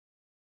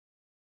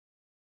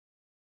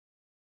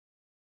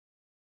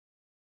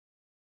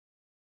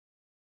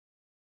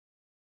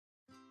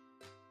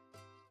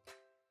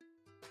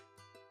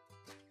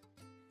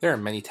There are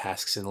many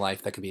tasks in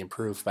life that can be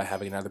improved by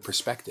having another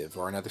perspective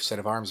or another set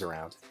of arms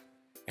around.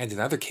 And in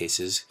other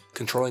cases,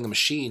 controlling a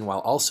machine while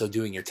also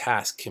doing your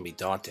task can be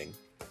daunting.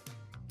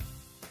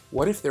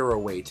 What if there were a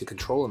way to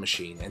control a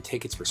machine and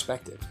take its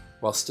perspective,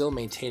 while still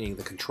maintaining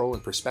the control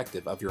and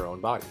perspective of your own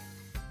body?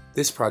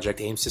 This project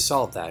aims to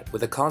solve that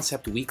with a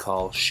concept we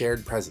call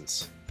shared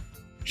presence.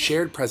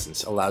 Shared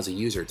presence allows a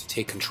user to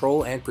take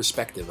control and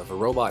perspective of a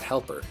robot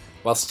helper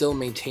while still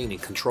maintaining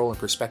control and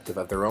perspective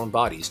of their own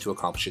bodies to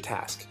accomplish a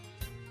task.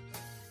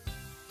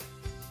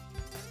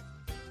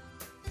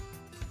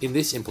 In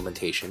this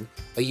implementation,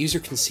 a user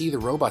can see the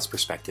robot's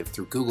perspective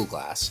through Google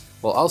Glass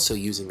while also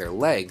using their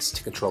legs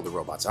to control the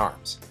robot's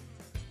arms.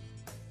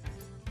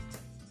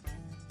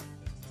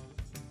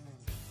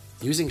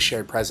 Using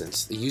shared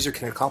presence, the user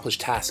can accomplish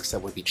tasks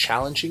that would be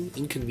challenging,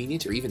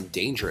 inconvenient, or even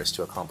dangerous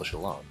to accomplish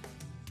alone.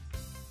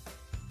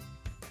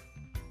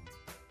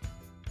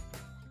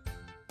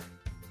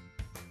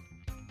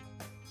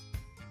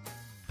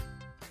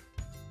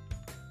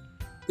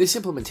 This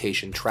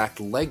implementation tracked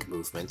leg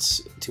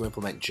movements to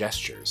implement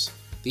gestures.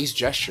 These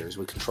gestures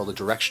would control the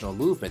directional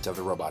movement of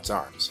the robot's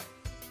arms.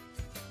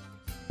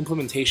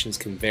 Implementations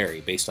can vary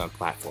based on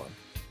platform.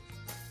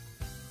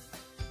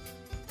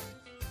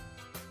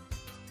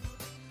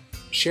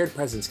 Shared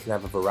presence can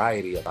have a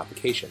variety of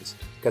applications,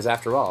 because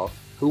after all,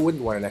 who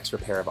wouldn't want an extra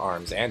pair of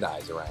arms and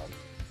eyes around?